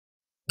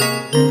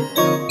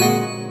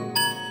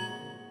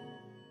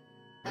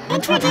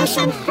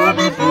Introducing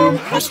Furby Boom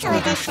Crystal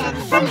Edition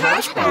from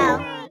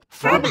Hasbro.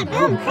 Furby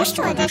Boom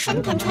Crystal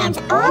Edition contains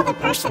all the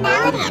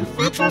personality and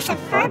features of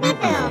Furby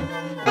Boom,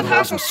 but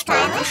has a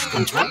stylish,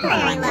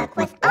 contemporary look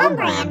with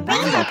ombre and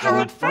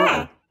rainbow-colored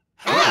fur,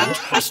 and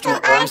crystal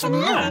eyes and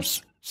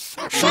ears.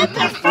 Shape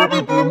your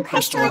Furby Boom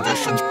Crystal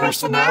Edition's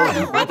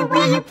personality by the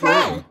way you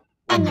play,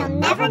 and you'll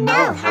never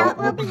know how it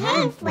will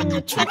behave when you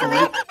tickle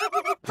it,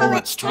 pull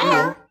its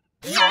tail,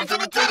 you're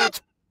gonna get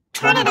it,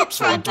 turn it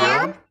upside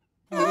down,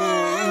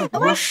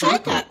 or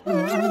shake it.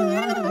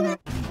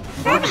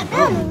 Furby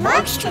Boom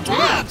loves to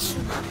dance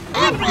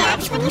and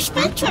reacts when you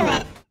speak to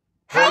it.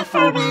 Hi,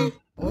 Furby.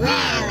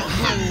 Well,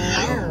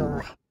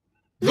 hello.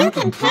 You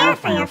can care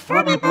for your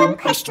Furby Boom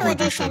Crystal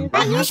Edition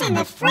by using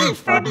the free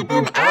Furby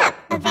Boom app,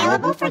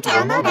 available for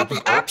download at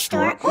the App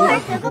Store or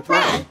Google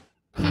Play.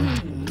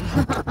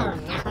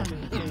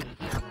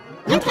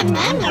 You can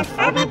name your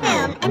Furby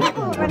Boom, and it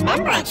will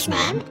remember its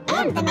name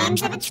and the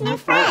names of its new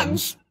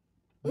friends.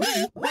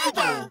 Me,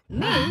 Wiggle.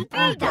 Me,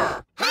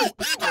 Wiggle. Hey,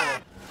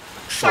 Wiggle.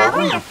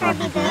 Shower your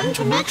Furby Boom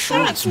to make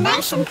sure it's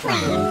nice and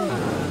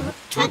clean.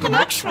 Take an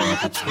X-ray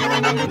if it's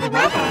feeling under the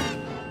weather.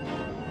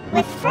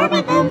 With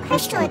Furby Boom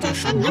Crystal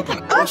Edition, you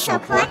can also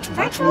collect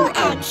virtual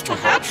eggs to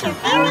hatch your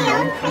very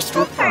own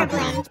crystal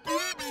furbling.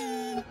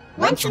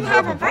 Once you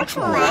have a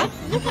virtual egg,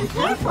 you can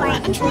care for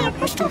it until your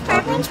crystal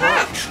furblings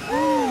hatch.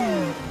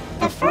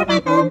 The Furby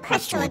Boom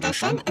Crystal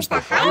Edition is the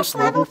highest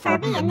level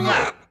Furby in the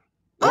app.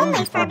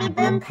 Only Furby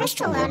Boom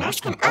Crystal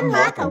owners can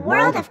unlock a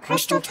world of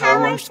crystal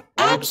towers,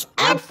 eggs,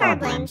 and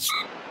furblings.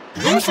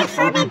 Use your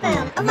Furby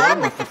Boom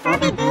along with the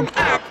Furby Boom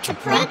app to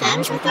play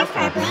games with your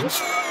furblings.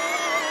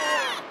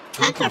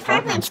 Take your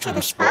furblings to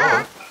the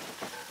spa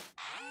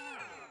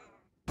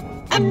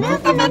and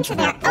move them into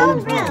their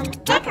own room,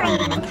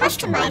 decorating and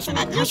customizing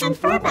it using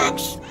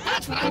Furbucks.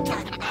 That's what I'm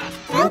talking about.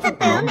 Fill the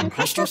boom in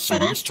crystal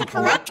cities to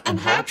collect and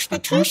hatch the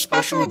 2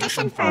 special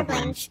edition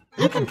furblings.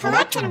 You can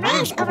collect and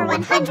raise over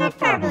 100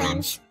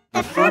 furblings.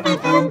 The Furby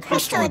Boom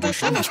Crystal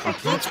Edition is for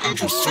kids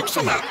ages 6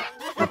 and up.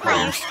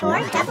 Requires 4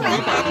 AA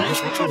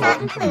batteries, which are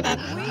not included.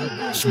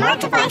 Smart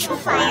device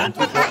required,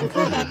 but not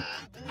included.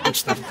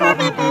 It's the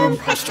Furby Boom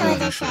Crystal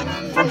Edition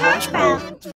from Hasbro.